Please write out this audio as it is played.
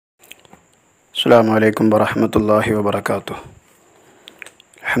അസ്സലാമു അലൈക്കും വറഹ്മത്തുള്ളാഹി വബറകാതുഹു.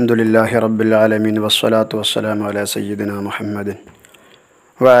 അൽഹംദുലില്ലാഹി റബ്ബിൽ ആലമീൻ വസ്സലാത്തു വസ്സലാമു അലാ സയ്യിദിനാ മുഹമ്മദിൻ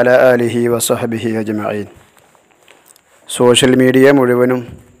വഅലാ ആലിഹി വസഹ്ബിഹി അജ്മഈൻ. സോഷ്യൽ മീഡിയ മുഴുവനും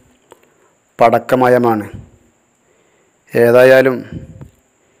പടക്കമയമാണ്. ഏതായാലും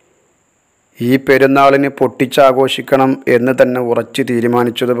ഈ പെരുന്നാളിന് പൊട്ടിച്ചാഘോഷിക്കണം എന്ന് തന്നെ ഉറച്ചു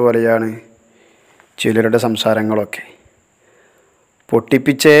തീരുമാനിച്ചതുപോലെയാണ് ചിലരുടെ സംസാരങ്ങളൊക്കെ.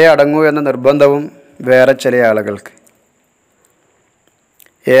 പൊട്ടിപ്പിച്ചേ അടങ്ങൂ എന്ന നിർബന്ധവും വേറെ ചില ആളുകൾക്ക്.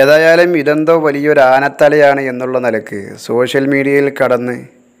 ഏതായാലും ഇതെന്തോ വലിയൊരു ആനത്തലയാണ് എന്നുള്ള നിലക്ക് സോഷ്യൽ മീഡിയയിൽ കടന്ന്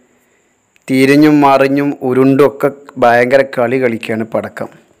തിരിഞ്ഞും മറിഞ്ഞും ഉരുണ്ടൊക്കെ ഭയങ്കര കളി കളിക്കുകയാണ് പടക്കം.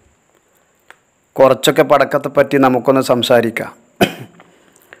 കുറച്ചൊക്കെ പടക്കത്തെപ്പറ്റി നമുക്കൊന്ന് സംസാരിക്കാം.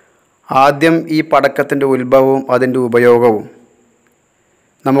 ആദ്യം ഈ പടക്കത്തിൻ്റെ ഉത്ഭവവും അതിൻ്റെ ഉപയോഗവും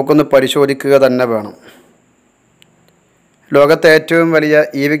നമുക്കൊന്ന് പരിശോധിക്കുക തന്നെ വേണം. ലോകത്തെ ഏറ്റവും വലിയ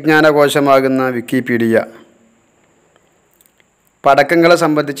ഈ വിജ്ഞാനകോശമാകുന്ന വിക്കിപീഡിയ പടക്കങ്ങളെ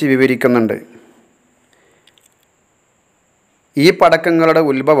സംബന്ധിച്ച് വിവരിക്കുന്നുണ്ട്. ഈ പടക്കങ്ങളുടെ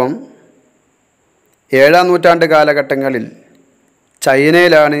ഉത്ഭവം 7-ാം നൂറ്റാണ്ട് കാലഘട്ടങ്ങളിൽ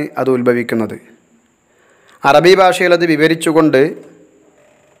ചൈനയിലാണ് അത് ഉത്ഭവിക്കുന്നത്. അറബി ഭാഷയിൽ അത് വിവരിച്ചുകൊണ്ട്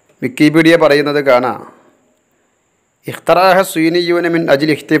വിക്കിപീഡിയ പറയുന്നത് കാണാം. ഇഖ്തറാഹ സ്വീനിയൂന മിൻ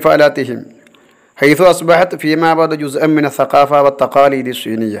അജ്ലി ഇഹ്തിഫാലാത്തിഹിം ഹൈസു അസ്ബഹത് ഫീമാ ബഅദ ജുസ്അൻ മിന സഖാഫ വത്തഖാലീദി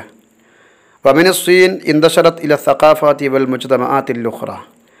സ്വീനിയ വമിന സ്വീൻ ഇന്തശറത് ഇല സഖാഫാതി വൽ മുജ്തമആത്തിൽ ഉഖ്റ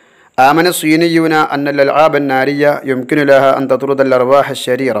ആമന സ്വീനിയൂന അന്ന അൽഅബ النാരിയ യുംകിനു ലഹ അൻ തത്റുദ അൽഅർവാഹ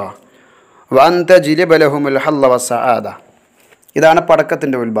അശ്ശരീറ വഅൻ തജ്ലിബ ലഹുൽ ഹല്ല വസ്സആദ. ഇതാണ്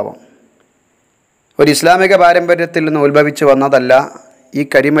പടക്കത്തിൻ്റെ ഉത്ഭവം. ഒരു ഇസ്ലാമിക പാരമ്പര്യത്തിൽ നിന്ന് ഉത്ഭവിച്ചു വന്നതല്ല ഈ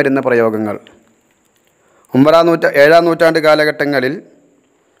കരിമരുന്ന് പ്രയോഗങ്ങൾ. 7-ാം നൂറ്റാണ്ട് കാലഘട്ടങ്ങളിൽ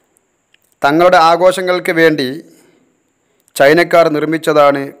തങ്ങളുടെ ആഘോഷങ്ങൾക്ക് വേണ്ടി ചൈനക്കാർ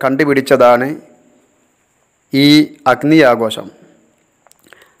നിർമ്മിച്ചതാണ്, കണ്ടുപിടിച്ചതാണ് ഈ അഗ്നി ആഘോഷം.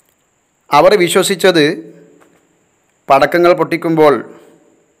 അവർ വിശ്വസിച്ചത് പടക്കങ്ങൾ പൊട്ടിക്കുമ്പോൾ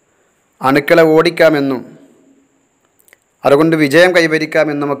അണുക്കളെ ഓടിക്കാമെന്നും അതുകൊണ്ട് വിജയം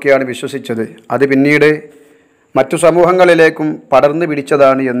കൈവരിക്കാമെന്നുമൊക്കെയാണ് വിശ്വസിച്ചത്. അത് പിന്നീട് മറ്റു സമൂഹങ്ങളിലേക്കും പടർന്നു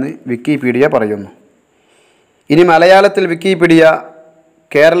പിടിച്ചതാണ് എന്ന് വിക്കിപീഡിയ പറയുന്നു. ഇനി മലയാളത്തിൽ വിക്കിപീഡിയ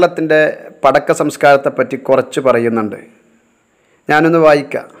കേരളത്തിൻ്റെ പടക്ക സംസ്കാരത്തെപ്പറ്റി കുറച്ച് പറയുന്നുണ്ട്. ഞാനൊന്ന്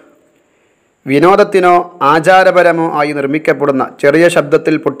വായിക്കാം. വിനോദത്തിനോ ആചാരപരമോ ആയി നിർമ്മിക്കപ്പെടുന്ന ചെറിയ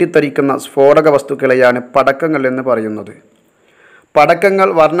ശബ്ദത്തിൽ പൊട്ടിത്തെറിക്കുന്ന സ്ഫോടക വസ്തുക്കളെയാണ് പടക്കങ്ങൾ എന്ന് പറയുന്നത്. പടക്കങ്ങൾ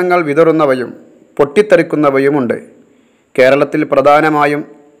വർണ്ണങ്ങൾ വിതറുന്നവയും പൊട്ടിത്തെറിക്കുന്നവയുമുണ്ട്. കേരളത്തിൽ പ്രധാനമായും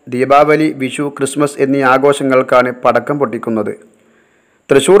ദീപാവലി, വിഷു, ക്രിസ്മസ് എന്നീ ആഘോഷങ്ങൾക്കാണ് പടക്കം പൊട്ടിക്കുന്നത്.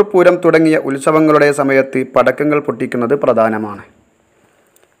 തൃശ്ശൂർ പൂരം തുടങ്ങിയ ഉത്സവങ്ങളുടെ സമയത്ത് പടക്കങ്ങൾ പൊട്ടിക്കുന്നത് പ്രധാനമാണ്.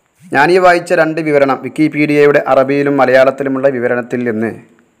 ഞാനീ വായിച്ച 2 വിവരണം വിക്കിപീഡിയയുടെ അറബിയിലും മലയാളത്തിലുമുള്ള വിവരണത്തിൽ നിന്ന്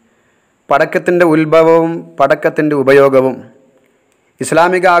പടക്കത്തിൻ്റെ ഉത്ഭവവും പടക്കത്തിൻ്റെ ഉപയോഗവും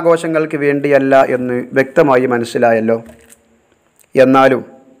ഇസ്ലാമിക ആഘോഷങ്ങൾക്ക് വേണ്ടിയല്ല എന്ന് വ്യക്തമായി മനസ്സിലായല്ലോ. എന്നാലും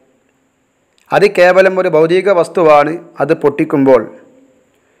അത് കേവലം ഒരു ഭൗതിക വസ്തുവാണ്. അത് പൊട്ടിക്കുമ്പോൾ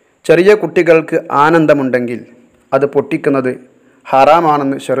ചെറിയ കുട്ടികൾക്ക് ആനന്ദമുണ്ടെങ്കിൽ അത് പൊട്ടിക്കുന്നത്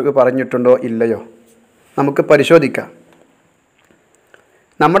ഹറാമാണെന്ന് ശർഅ് പറഞ്ഞിട്ടുണ്ടോ ഇല്ലയോ നമുക്ക് പരിശോധിക്കാം.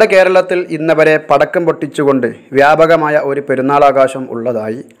 നമ്മുടെ കേരളത്തിൽ ഇന്നവരെ പടക്കം പൊട്ടിച്ചുകൊണ്ട് വ്യാപകമായ ഒരു പെരുന്നാളാഘോഷം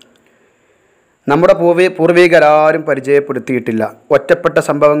ഉള്ളതായി നമ്മുടെ പൂർവികരാരും പരിചയപ്പെടുത്തിയിട്ടില്ല. ഒറ്റപ്പെട്ട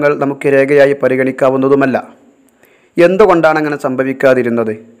സംഭവങ്ങൾ നമുക്ക് രേഖയായി പരിഗണിക്കാവുന്നതുമല്ല. എന്തുകൊണ്ടാണ് അങ്ങനെ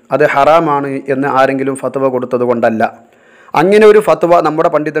സംഭവിക്കാതിരുന്നത്? അത് ഹറാമാണ് എന്ന് ആരെങ്കിലും ഫത്വ കൊടുത്തത് കൊണ്ടല്ല. അങ്ങനെ ഒരു ഫത്വ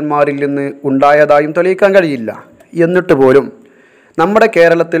നമ്മുടെ പണ്ഡിതന്മാരിൽ നിന്ന് ഉണ്ടായതായും തെളിയിക്കാൻ കഴിയില്ല. എന്നിട്ട് പോലും നമ്മുടെ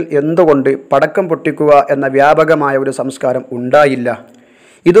കേരളത്തിൽ എന്തുകൊണ്ട് പടക്കം പൊട്ടിക്കുക എന്ന വ്യാപകമായ ഒരു സംസ്കാരം ഉണ്ടായില്ല?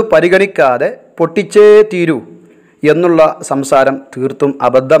 ഇത് പരിഗണിക്കാതെ പൊട്ടിച്ചേ തീരൂ എന്നുള്ള സംസാരം തീർത്തും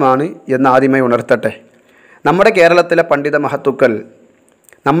അബദ്ധമാണ് എന്ന് ആദ്യമേ ഉണർത്തട്ടെ. നമ്മുടെ കേരളത്തിലെ പണ്ഡിത മഹത്തുക്കൾ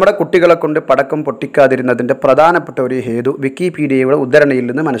നമ്മുടെ കുട്ടികളെ കൊണ്ട് പടക്കം പൊട്ടിക്കാതിരുന്നതിൻ്റെ പ്രധാനപ്പെട്ട ഒരു ഹേതു വിക്കിപീഡിയയുടെ ഉദ്ധരണിയിൽ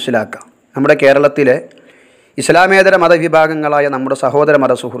നിന്ന് മനസ്സിലാക്കാം. നമ്മുടെ കേരളത്തിലെ ഇസ്ലാമേതര മതവിഭാഗങ്ങളായ നമ്മുടെ സഹോദര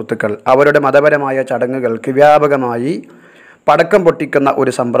മത സുഹൃത്തുക്കൾ അവരുടെ മതപരമായ ചടങ്ങുകൾക്ക് വ്യാപകമായി പടക്കം പൊട്ടിക്കുന്ന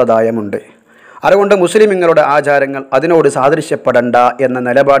ഒരു സമ്പ്രദായമുണ്ട്. അതുകൊണ്ട് മുസ്ലിമുകളുടെ ആചാരങ്ങൾ അതിനോട് സാദൃശ്യപ്പെടണ്ട എന്ന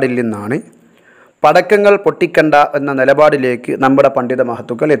നിലപാടിൽ നിന്നാണ് പടക്കങ്ങൾ പൊട്ടിക്കണ്ട എന്ന നിലപാടിലേക്ക് നമ്മുടെ പണ്ഡിത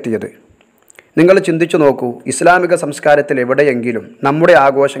മഹത്തുക്കൾ എത്തിയത്. നിങ്ങൾ ചിന്തിച്ചു നോക്കൂ, ഇസ്ലാമിക സംസ്കാരത്തിൽ എവിടെയെങ്കിലും നമ്മുടെ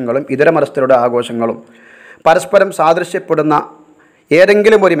ആഘോഷങ്ങളും ഇതര മതസ്ഥരുടെ ആഘോഷങ്ങളും പരസ്പരം സാദൃശ്യപ്പെടുന്ന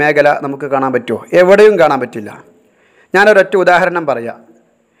ഏതെങ്കിലും ഒരു മേഖല നമുക്ക് കാണാൻ പറ്റുമോ? എവിടെയും കാണാൻ പറ്റില്ല. ഞാനൊരൊറ്റ ഉദാഹരണം പറയാം.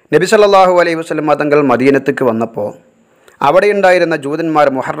 നബി സല്ലല്ലാഹു അലൈഹി വസല്ലം തങ്ങൾ മദീനത്തേക്ക് വന്നപ്പോൾ അവിടെ ഉണ്ടായിരുന്ന ജൂതന്മാർ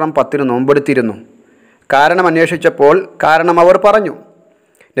മുഹറം 10 നോമ്പെടുത്തിരുന്നു. കാരണം അന്വേഷിച്ചപ്പോൾ കാരണം അവർ പറഞ്ഞു.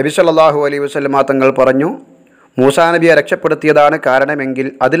 നബി സല്ലല്ലാഹു അലൈഹി വസല്ലം തങ്ങൾ പറഞ്ഞു, മൂസാ നബിയെ രക്ഷപ്പെടുത്തിയതാണ് കാരണമെങ്കിൽ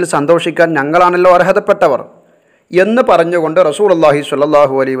അതിൽ സന്തോഷിക്കാൻ ഞങ്ങളാണല്ലോ അർഹതപ്പെട്ടവർ എന്ന് പറഞ്ഞുകൊണ്ട് റസൂലുള്ളാഹി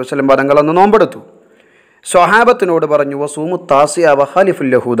സ്വല്ലല്ലാഹു അലൈഹി വസല്ലം തങ്ങളന്ന് നോമ്പെടുത്തു. സ്വഹാബത്തിനോട് പറഞ്ഞു, വസൂമു താസിഅ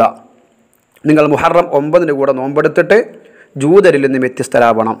വഖാലിഫുൽ യഹൂദ, നിങ്ങൾ മുഹറം 9 കൂടെ നോമ്പെടുത്തിട്ട് ജൂതരിൽ നിന്ന്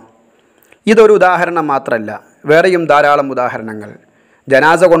വ്യത്യസ്തരാവണം. ഇതൊരു ഉദാഹരണം മാത്രമല്ല, വേറെയും ധാരാളം ഉദാഹരണങ്ങൾ.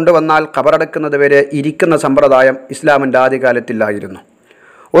 ജനാസ കൊണ്ടുവന്നാൽ ഖബറടക്കുന്നത് വരെ ഇരിക്കുന്ന സമ്പ്രദായം ഇസ്ലാമിൻ്റെ ആദ്യകാലത്തില്ലായിരുന്നു.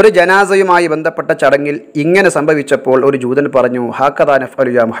 ഒരു ജനാസയുമായി ബന്ധപ്പെട്ട ചടങ്ങിൽ ഇങ്ങനെ സംഭവിച്ചപ്പോൾ ഒരു ജൂതൻ പറഞ്ഞു, ഹാക്കദാ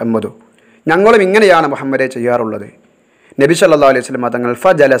നഫ്അലു യാ മുഹമ്മദു, ഞങ്ങളും ഇങ്ങനെയാണ് മുഹമ്മദെ ചെയ്യാറുള്ളത്. നബി സല്ലല്ലാഹു അലൈഹി വസല്ലം തങ്ങൾ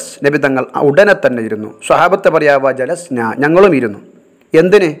ഫജലസ്, നബി തങ്ങൾ ഉടനെ തന്നെ ഇരുന്നു. സ്വഹാബത്ത് പറയാ വജലസ്, ഞങ്ങളും ഇരുന്നു.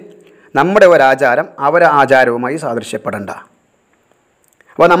 എന്തിന്? നമ്മുടെ ഒരാചാരം അവരെ ആചാരവുമായി സാദൃശ്യപ്പെടേണ്ട.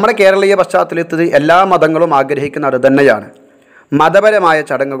 അപ്പോൾ നമ്മുടെ കേരളീയ പശ്ചാത്തലത്തിൽ എല്ലാ മതങ്ങളും ആഗ്രഹിക്കുന്ന അത് തന്നെയാണ്. മതപരമായ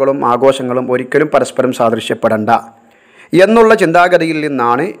ചടങ്ങുകളും ആഘോഷങ്ങളും ഒരിക്കലും പരസ്പരം സാദൃശ്യപ്പെടേണ്ട എന്നുള്ള ചിന്താഗതിയിൽ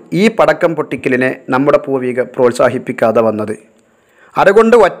നിന്നാണ് ഈ പടക്കം പൊട്ടിക്കലിനെ നമ്മുടെ പൂർവികർ പ്രോത്സാഹിപ്പിക്കാതെ വന്നത്.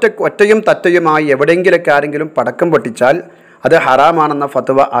 അതുകൊണ്ട് ഒറ്റയും തറ്റയുമായി എവിടെയെങ്കിലൊക്കെ ആരെങ്കിലും പടക്കം പൊട്ടിച്ചാൽ അത് ഹറാമാണെന്ന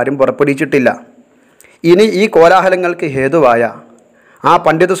ഫത്വ ആരും പുറപ്പെടുവിച്ചിട്ടില്ല. ഇനി ഈ കോലാഹലങ്ങൾക്ക് ഹേതുവായ ആ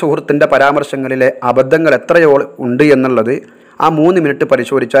പണ്ഡിത സുഹൃത്തിൻ്റെ പരാമർശങ്ങളിലെ അബദ്ധങ്ങൾ എത്രയോ ഉണ്ട് എന്നുള്ളത് ആ 3 മിനിറ്റ്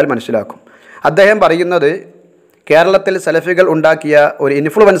പരിശോധിച്ചാൽ മനസ്സിലാക്കും. അദ്ദേഹം പറയുന്നത് കേരളത്തിൽ സലഫികൾ ഉണ്ടാക്കിയ ഒരു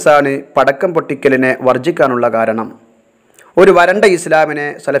ഇൻഫ്ലുവൻസാണ് പടക്കം പൊട്ടിക്കലിനെ വർജിക്കാനുള്ള കാരണം. ഒരു വരണ്ട ഇസ്ലാമിനെ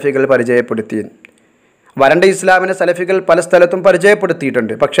സലഫികൾ പരിചയപ്പെടുത്തി. വരണ്ട ഇസ്ലാമിനെ സലഫികൾ പല സ്ഥലത്തും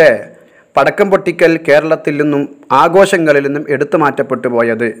പരിചയപ്പെടുത്തിയിട്ടുണ്ട്. പക്ഷേ പടക്കം പൊട്ടിക്കൽ കേരളത്തിൽ നിന്നും ആഘോഷങ്ങളിൽ നിന്നും എടുത്തു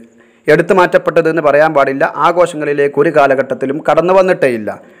മാറ്റപ്പെട്ടതെന്ന് പറയാൻ പാടില്ല. ആഘോഷങ്ങളിലേക്ക് ഒരു കാലഘട്ടത്തിലും കടന്നു വന്നിട്ടേ ഇല്ല.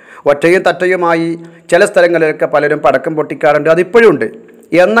 ഒറ്റയും തറ്റയുമായി ചില സ്ഥലങ്ങളിലൊക്കെ പലരും പടക്കം പൊട്ടിക്കാറുണ്ട്, അതിപ്പോഴും ഉണ്ട്.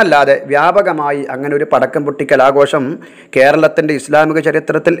 എന്നല്ലാതെ വ്യാപകമായി അങ്ങനെ ഒരു പടക്കം പൊട്ടിക്കൽ ആഘോഷം കേരളത്തിൻ്റെ ഇസ്ലാമിക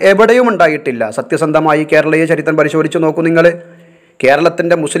ചരിത്രത്തിൽ എവിടെയും ഉണ്ടായിട്ടില്ല. സത്യസന്ധമായി കേരളീയ ചരിത്രം പരിശോധിച്ച് നോക്കൂ നിങ്ങൾ.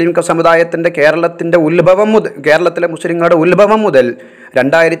 കേരളത്തിൻ്റെ മുസ്ലിം സമുദായത്തിൻ്റെ കേരളത്തിലെ മുസ്ലിങ്ങളുടെ ഉത്ഭവം മുതൽ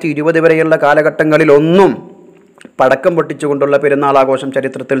 2020 വരെയുള്ള കാലഘട്ടങ്ങളിലൊന്നും പടക്കം പൊട്ടിച്ചുകൊണ്ടുള്ള പെരുന്നാൾ ആഘോഷം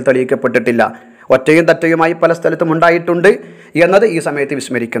ചരിത്രത്തിൽ തെളിയിക്കപ്പെട്ടിട്ടില്ല. ഒറ്റയും തറ്റയുമായി പല സ്ഥലത്തും ഉണ്ടായിട്ടുണ്ട് എന്നത് ഈ സമയത്ത്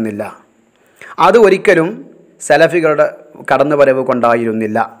വിസ്മരിക്കുന്നില്ല. അത് ഒരിക്കലും സലഫികളുടെ കടന്നുവരവ്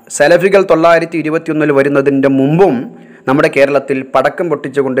കൊണ്ടായിരുന്നില്ല. സലഫികൾ 921 വരുന്നതിൻ്റെ മുമ്പും നമ്മുടെ കേരളത്തിൽ പടക്കം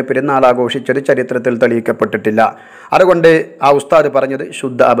പൊട്ടിച്ചുകൊണ്ട് പെരുന്നാൾ ആഘോഷിച്ചത് ചരിത്രത്തിൽ തെളിയിക്കപ്പെട്ടിട്ടില്ല. അതുകൊണ്ട് ആ ഉസ്താദ് പറഞ്ഞത്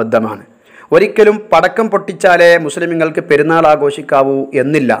ശുദ്ധ അബദ്ധമാണ്. ഒരിക്കലും പടക്കം പൊട്ടിച്ചാലേ മുസ്ലിമുകൾക്ക് പെരുന്നാൾ ആഘോഷിക്കാവൂ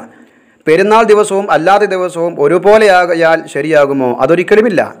എന്നില്ല. പെരുന്നാൾ ദിവസവും അല്ലാത്ത ദിവസവും ഒരുപോലെയായാൽ ശരിയാകുമോ?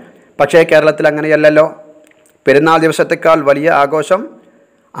 അതൊരിക്കലുമില്ല. പക്ഷേ കേരളത്തിൽ അങ്ങനെയല്ലല്ലോ. പെരുന്നാൾ ദിവസത്തേക്കാൾ വലിയ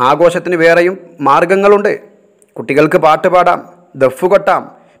ആഘോഷത്തിന് വേറെയും മാർഗങ്ങളുണ്ട്. കുട്ടികൾക്ക് പാട്ട് പാടാം, ദഫ് കൊട്ടാം,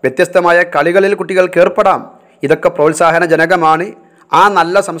 വ്യത്യസ്തമായ കളികളിൽ കുട്ടികൾക്ക് ഏർപ്പെടാം. ഇതൊക്കെ പ്രോത്സാഹനജനകമാണ്. ആ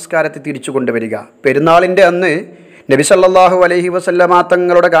നല്ല സംസ്കാരത്തെ തിരിച്ചു കൊണ്ടുവരിക. പെരുന്നാളിൻ്റെ അന്ന് നബി സല്ലല്ലാഹു അലൈഹി വസല്ലമ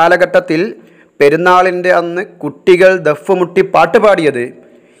തങ്ങളുടെ കാലഘട്ടത്തിൽ പെരുന്നാളിൻ്റെ അന്ന് കുട്ടികൾ ദഫ് മുട്ടി പാട്ട് പാടിയത്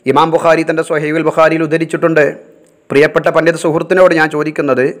ഇമാം ബുഖാരി തൻ്റെ സ്വഹീഹുൽ ബുഖാരിയിൽ ഉദ്ധരിച്ചിട്ടുണ്ട്. പ്രിയപ്പെട്ട പണ്ഡിത സുഹൃത്തിനോട് ഞാൻ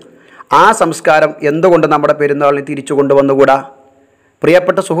ചോദിക്കുന്നത്, ആ സംസ്കാരം എന്തുകൊണ്ട് നമ്മുടെ പെരുന്നാളിന് തിരിച്ചു കൊണ്ടുവന്നുകൂടാ?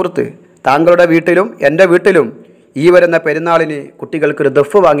 പ്രിയപ്പെട്ട സുഹൃത്ത്, താങ്കളുടെ വീട്ടിലും എൻ്റെ വീട്ടിലും ഈ വരുന്ന പെരുന്നാളിന് കുട്ടികൾക്കൊരു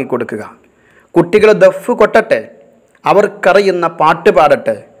ദഫ് വാങ്ങിക്കൊടുക്കുക. കുട്ടികൾ ദഫ് കൊട്ടട്ടെ, അവർക്കറിയുന്ന പാട്ട്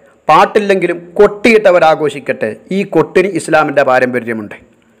പാടട്ടെ, പാട്ടില്ലെങ്കിലും കൊട്ടിയിട്ടവരാഘോഷിക്കട്ടെ. ഈ കൊട്ടിന് ഇസ്ലാമിൻ്റെ പാരമ്പര്യമുണ്ട്.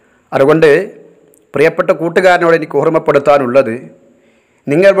 അതുകൊണ്ട് പ്രിയപ്പെട്ട കൂട്ടുകാരനോട് എനിക്ക് ഓർമ്മപ്പെടുത്താനുള്ളത്,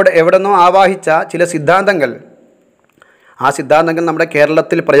 നിങ്ങൾ എവിടെന്നോ ആവാഹിച്ച ചില സിദ്ധാന്തങ്ങൾ, ആ സിദ്ധാന്തങ്ങൾ നമ്മുടെ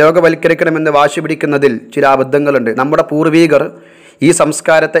കേരളത്തിൽ പ്രയോഗവൽക്കരിക്കണമെന്ന് വാശി പിടിക്കുന്നതിൽ ചില അബദ്ധങ്ങളുണ്ട്. നമ്മുടെ പൂർവികർ ഈ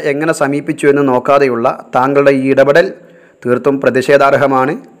സംസ്കാരത്തെ എങ്ങനെ സമീപിച്ചു എന്ന് നോക്കാതെയുള്ള താങ്കളുടെ ഈ ഇടപെടൽ തീർത്തും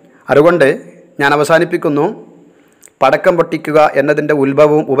പ്രതിഷേധാർഹമാണ്. അതുകൊണ്ട് ഞാൻ അവസാനിപ്പിക്കുന്നു. പടക്കം പൊട്ടിക്കുക എന്നതിൻ്റെ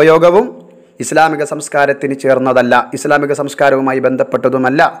ഉപയോഗവും ഇസ്ലാമിക സംസ്കാരത്തിന് ചേർന്നതല്ല, ഇസ്ലാമിക സംസ്കാരവുമായി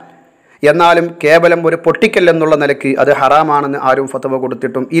ബന്ധപ്പെട്ടതുമല്ല. എന്നാലും കേവലം ഒരു പൊട്ടിക്കൽ എന്നുള്ള നിലയ്ക്ക് അത് ഹറാമാണെന്ന് ആരും ഫത്വ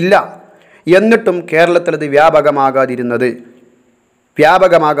കൊടുത്തിട്ടും ഇല്ല. എന്നിട്ടും കേരളത്തിൽ അത്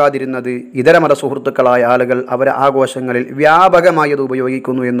വ്യാപകമാകാതിരുന്നത് ഇതര മത സുഹൃത്തുക്കളായ ആളുകൾ അവരെ ആഘോഷങ്ങളിൽ വ്യാപകമായി അത്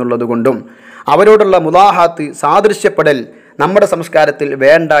ഉപയോഗിക്കുന്നു എന്നുള്ളത് കൊണ്ടും അവരോടുള്ള മുലാഹാത്ത് സാദൃശ്യപ്പെടൽ നമ്മുടെ സംസ്കാരത്തിൽ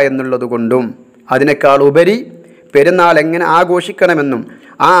വേണ്ട എന്നുള്ളത് കൊണ്ടും അതിനേക്കാൾ ഉപരി പെരുന്നാൾ എങ്ങനെ ആഘോഷിക്കണമെന്നും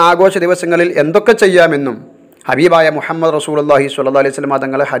ആ ആഘോഷ ദിവസങ്ങളിൽ എന്തൊക്കെ ചെയ്യാമെന്നും ഹബീബായ മുഹമ്മദ് റസൂലുള്ളാഹി സ്വല്ലല്ലാഹി അലൈഹി വസല്ലം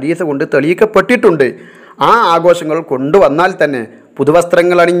തങ്ങളെ ഹദീസ് കൊണ്ട് തെളിയിക്കപ്പെട്ടിട്ടുണ്ട്. ആ ആഘോഷങ്ങൾ കൊണ്ടുവന്നാൽ തന്നെ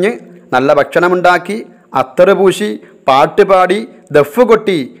പുതുവസ്ത്രങ്ങൾ അണിഞ്ഞ് നല്ല ഭക്ഷണമുണ്ടാക്കി അത്തറ് പൂശി പാട്ടുപാടി ദഫ്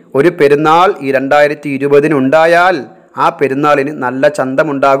കൊട്ടി ഒരു പെരുന്നാൾ ഈ 2020 ഉണ്ടായാൽ ആ പെരുന്നാളിന് നല്ല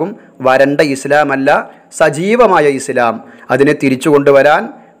ചന്തമുണ്ടാകും. വരണ്ട ഇസ്ലാമല്ല, സജീവമായ ഇസ്ലാം. അതിനെ തിരിച്ചു കൊണ്ടുവരാൻ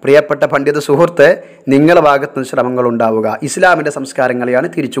പ്രിയപ്പെട്ട പണ്ഡിത സുഹൃത്ത്, നിങ്ങളുടെ ഭാഗത്ത് നിന്ന് ശ്രമങ്ങൾ ഉണ്ടാവുക. ഇസ്ലാമിൻ്റെ സംസ്കാരങ്ങളെയാണ്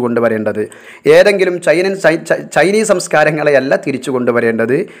തിരിച്ചു കൊണ്ടുവരേണ്ടത്. ഏതെങ്കിലും ചൈനീസ് സംസ്കാരങ്ങളെയല്ല തിരിച്ചു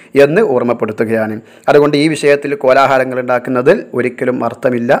കൊണ്ടുവരേണ്ടത് എന്ന് ഓർമ്മപ്പെടുത്തുകയാണ്. അതുകൊണ്ട് ഈ വിഷയത്തിൽ കോലാഹലങ്ങൾ ഉണ്ടാക്കുന്നതിൽ ഒരിക്കലും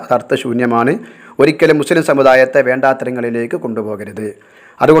അർത്ഥമില്ല, അർത്ഥശൂന്യമാണ്. ഒരിക്കലും മുസ്ലിം സമുദായത്തെ വേണ്ടാത്തരങ്ങളിലേക്ക് കൊണ്ടുപോകരുത്.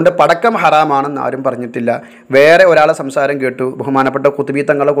 അതുകൊണ്ട് പടക്കം ഹറാമാണെന്ന് ആരും പറഞ്ഞിട്ടില്ല. വേറെ ഒരാളെ സംസാരം കേട്ടു, ബഹുമാനപ്പെട്ട ഖുത്ബി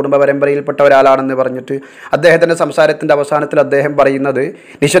തങ്ങളുടെ കുടുംബ പരമ്പരയിൽപ്പെട്ട ഒരാളാണെന്ന് പറഞ്ഞിട്ട് അദ്ദേഹത്തിൻ്റെ സംസാരത്തിൻ്റെ അവസാനത്തിൽ അദ്ദേഹം പറയുന്നത്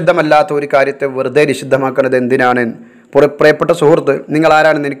നിഷിദ്ധമല്ലാത്ത ഒരു കാര്യത്തെ വെറുതെ നിഷിദ്ധമാക്കുന്നത് എന്തിനാണ്? പ്രിയപ്പെട്ട സുഹൃത്ത്, നിങ്ങൾ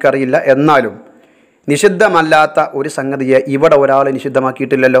ആരാണെന്ന് എനിക്കറിയില്ല, എന്നാലും നിഷിദ്ധമല്ലാത്ത ഒരു സംഗതിയെ ഇവിടെ ഒരാൾ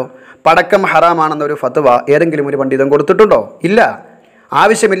നിഷിദ്ധമാക്കിയിട്ടില്ലല്ലോ. പടക്കം ഹറാമാണെന്നൊരു ഫത്വ ഏതെങ്കിലും ഒരു പണ്ഡിതൻ കൊടുത്തിട്ടുണ്ടോ? ഇല്ല.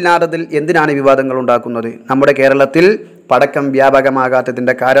 ആവശ്യമില്ലാത്തതിൽ എന്തിനാണ് വിവാദങ്ങൾ ഉണ്ടാക്കുന്നത്? നമ്മുടെ കേരളത്തിൽ പടക്കം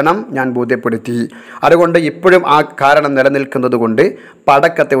വ്യാപകമാകാത്തതിൻ്റെ കാരണം ഞാൻ ബോധ്യപ്പെടുത്തി. അതുകൊണ്ട് ഇപ്പോഴും ആ കാരണം നിലനിൽക്കുന്നത് കൊണ്ട്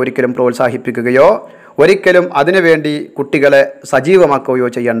പടക്കത്തെ ഒരിക്കലും പ്രോത്സാഹിപ്പിക്കുകയോ ഒരിക്കലും അതിനുവേണ്ടി കുട്ടികളെ സജീവമാക്കുകയോ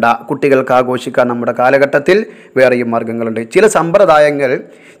ചെയ്യേണ്ട. കുട്ടികൾക്ക് ആഘോഷിക്കാൻ നമ്മുടെ കാലഘട്ടത്തിൽ വേറെയും മാർഗങ്ങളുണ്ട്. ചില സമ്പ്രദായങ്ങൾ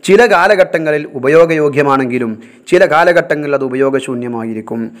ചില കാലഘട്ടങ്ങളിൽ ഉപയോഗയോഗ്യമാണെങ്കിലും ചില കാലഘട്ടങ്ങളിൽ അത്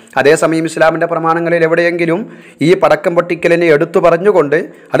ഉപയോഗശൂന്യമായിരിക്കും. അതേസമയം ഇസ്ലാമിൻ്റെ പ്രമാണങ്ങളിൽ എവിടെയെങ്കിലും ഈ പടക്കം പൊട്ടിക്കലിനെ എടുത്തു പറഞ്ഞുകൊണ്ട്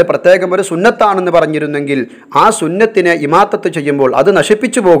അത് പ്രത്യേകം ഒരു സുന്നത്താണെന്ന് പറഞ്ഞിരുന്നെങ്കിൽ ആ സുന്നത്തിനെ ഇമാത്തത്ത് ചെയ്യുമ്പോൾ, അത്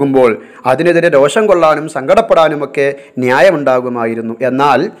നശിപ്പിച്ചു പോകുമ്പോൾ അതിനെതിരെ രോഷം കൊള്ളാനും സങ്കടപ്പെടാനുമൊക്കെ ന്യായമുണ്ടാകുമായിരുന്നു.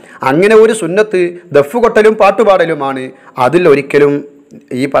 എന്നാൽ അങ്ങനെ ഒരു സുന്നത്ത് ദഫ് കൊട്ടലും പാട്ടുപാടലുമാണ്. അതിൽ ഒരിക്കലും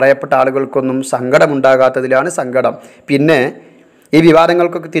ഈ പറയപ്പെട്ട ആളുകൾക്കൊന്നും സങ്കടമുണ്ടാകാത്തതിലാണ് സങ്കടം. പിന്നെ ഈ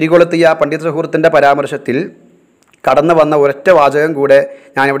വിവാദങ്ങൾക്കൊക്കെ തിരികൊളുത്തിയ പണ്ഡിത സുഹൃത്തിൻ്റെ പരാമർശത്തിൽ കടന്നു വന്ന ഒരൊറ്റ വാചകം കൂടെ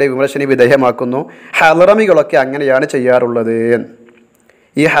ഞാനിവിടെ വിമർശന വിധേയമാക്കുന്നു. ഹലറമികളൊക്കെ അങ്ങനെയാണ് ചെയ്യാറുള്ളത്.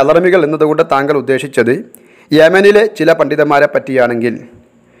 ഈ ഹലറമികൾ എന്നതുകൊണ്ട് താങ്കൾ ഉദ്ദേശിച്ചത് യമനിലെ ചില പണ്ഡിതന്മാരെ പറ്റിയാണെങ്കിൽ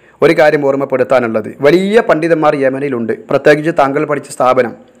ഒരു കാര്യം ഓർമ്മപ്പെടുത്താനുള്ളത്, വലിയ പണ്ഡിതന്മാർ യമനിലുണ്ട്. പ്രത്യേകിച്ച് താങ്കൾ പഠിച്ച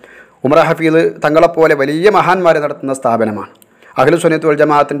സ്ഥാപനം ഉമർ ഹഫീദ് തങ്ങളെപ്പോലെ വലിയ മഹാന്മാരെ നടത്തുന്ന സ്ഥാപനമാണ്. അഹ്ലു സുന്നത്ത് വൽ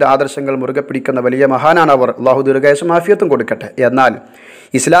ജമാഅത്തിൻ്റെ ആദർശങ്ങൾ മുറുകെ പിടിക്കുന്ന വലിയ മഹാനാണ് അവർ. അള്ളാഹു ദീർഘായുസ്സും ആഫിയത്തും കൊടുക്കട്ടെ. എന്നാൽ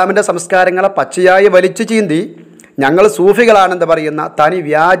ഇസ്ലാമിൻ്റെ സംസ്കാരങ്ങളെ പച്ചയായി വലിച്ചു ചീന്തി ഞങ്ങൾ സൂഫികളാണെന്ന് പറയുന്ന തനി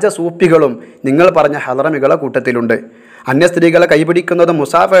വ്യാജ സൂഫികളും നിങ്ങൾ പറഞ്ഞ ഹലറമികളെ കൂട്ടത്തിലുണ്ട്. അന്യ സ്ത്രീകളെ കൈപിടിക്കുന്നതും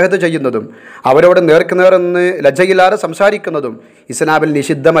മുസാഫഹത്ത് ചെയ്യുന്നതും അവരോട് നേർക്കുനേറെന്ന് ലജ്ജയില്ലാതെ സംസാരിക്കുന്നതും ഇസ്ലാമിൽ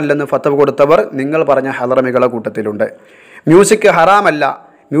നിഷിദ്ധമല്ലെന്ന് ഫത്വ കൊടുത്തവർ നിങ്ങൾ പറഞ്ഞ ഹലറമികളെ കൂട്ടത്തിലുണ്ട്. മ്യൂസിക് ഹറാമല്ല,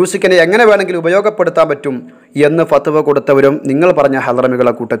 മ്യൂസിക്കിനെ എങ്ങനെ വേണമെങ്കിലും ഉപയോഗപ്പെടുത്താൻ പറ്റും എന്ന് ഫത്വ കൊടുത്തവരും നിങ്ങൾ പറഞ്ഞ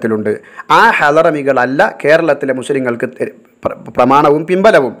ഹലറമികളെ കൂട്ടത്തിലുണ്ട്. ആ ഹലറമികളല്ല കേരളത്തിലെ മുസ്ലിങ്ങൾക്ക് പ്രമാണവും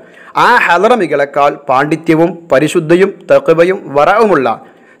പിമ്പലവും. ആ ഹലറമികളെക്കാൾ പാണ്ഡിത്യവും പരിശുദ്ധിയും തഖ്വയും വറഉമുള്ള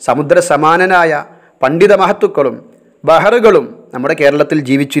സമുദ്ര സമാനനായ പണ്ഡിത മഹത്തുക്കളും ബഹറുകളും നമ്മുടെ കേരളത്തിൽ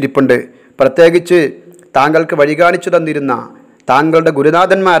ജീവിച്ചിരിപ്പുണ്ട്. പ്രത്യേകിച്ച് താങ്കൾക്ക് വഴി കാണിച്ചു തന്നിരുന്ന താങ്കളുടെ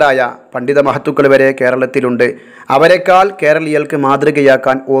ഗുരുനാഥന്മാരായ പണ്ഡിത മഹത്തുക്കൾ വരെ കേരളത്തിലുണ്ട്. അവരെക്കാൾ കേരളീയർക്ക്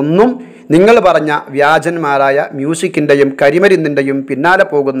മാതൃകയാക്കാൻ ഒന്നും നിങ്ങൾ പറഞ്ഞ വ്യാജന്മാരായ മ്യൂസിക്കിൻ്റെയും കരിമരുന്നിൻ്റെയും പിന്നാലെ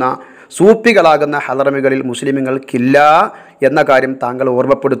പോകുന്ന സൂപ്പികളാകുന്ന ഹലറമികളിൽ മുസ്ലിമുകൾക്കില്ല എന്ന കാര്യം താങ്കൾ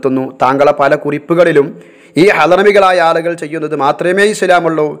ഓർമ്മപ്പെടുത്തുന്നു. താങ്കളെ പല കുറിപ്പുകളിലും ഈ ഹലറമികളായ ആളുകൾ ചെയ്യുന്നത് മാത്രമേ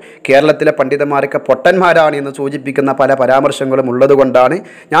ഇസ്ലാമുള്ളൂ, കേരളത്തിലെ പണ്ഡിതന്മാരൊക്കെ പൊട്ടന്മാരാണ് എന്ന് സൂചിപ്പിക്കുന്ന പല പരാമർശങ്ങളും ഉള്ളതുകൊണ്ടാണ്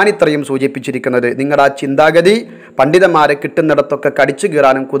ഞാൻ ഇത്രയും സൂചിപ്പിച്ചിരിക്കുന്നത്. നിങ്ങളുടെ ആ ചിന്താഗതി പണ്ഡിതന്മാരെ കിട്ടുന്നിടത്തൊക്കെ കടിച്ചു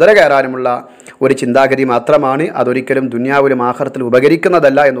കയറാനും കുതിര കയറാനുമുള്ള ഒരു ചിന്താഗതി മാത്രമാണ്. അതൊരിക്കലും ദുനിയാവിലും ആഖിറത്തിലും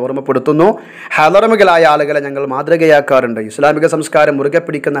ഉപകരിക്കുന്നതല്ല എന്ന് ഓർമ്മപ്പെടുത്തുന്നു. ഹലറമികളായ ആളുകളെ ഞങ്ങൾ മാതൃകയാക്കാറുണ്ട്. ഇസ്ലാമിക സംസ്കാരം മുറുകെ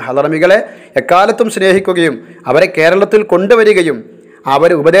പിടിക്കുന്ന ഹലറമികളെ എക്കാലത്തും സ്നേഹിക്കുകയും അവരെ കേരളത്തിൽ കൊണ്ടുവരികയും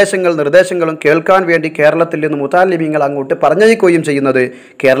അവർ ഉപദേശങ്ങൾ നിർദ്ദേശങ്ങളും കേൾക്കാൻ വേണ്ടി കേരളത്തിൽ നിന്ന് മുതാലിമീങ്ങൾ അങ്ങോട്ട് പറഞ്ഞയക്കുകയും ചെയ്യുന്നത്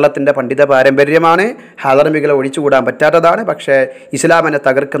കേരളത്തിൻ്റെ പണ്ഡിത പാരമ്പര്യമാണ്. ഹലറമികളെ ഒഴിച്ചുകൂടാൻ പറ്റാത്തതാണ്. പക്ഷേ ഇസ്ലാമിനെ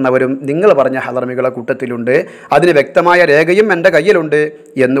തകർക്കുന്നവരും നിങ്ങൾ പറഞ്ഞ ഹലറമികളെ കൂട്ടത്തിലുണ്ട്. അതിന് വ്യക്തമായ രേഖയും എൻ്റെ കയ്യിലുണ്ട്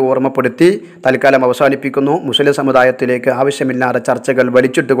എന്ന് ഓർമ്മപ്പെടുത്തി തൽക്കാലം അവസാനിപ്പിക്കുന്നു. മുസ്ലിം സമുദായത്തിലേക്ക് ആവശ്യമില്ലാത്ത ചർച്ചകൾ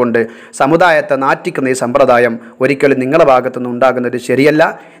വലിച്ചിട്ടുകൊണ്ട് സമുദായത്തെ നാറ്റിക്കുന്ന ഈ സമ്പ്രദായം ഒരിക്കലും നിങ്ങളുടെ ഭാഗത്തുനിന്ന് ഉണ്ടാകുന്നത് ശരിയല്ല.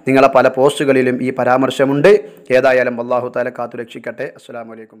 നിങ്ങളെ പല പോസ്റ്റുകളിലും ഈ പരാമർശമുണ്ട്. ഏതായാലും അല്ലാഹു തആല കാത്തുരക്ഷിക്കട്ടെ.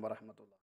 അസ്സലാമു അലൈക്കും വറഹ്മത്തുള്ളാഹി.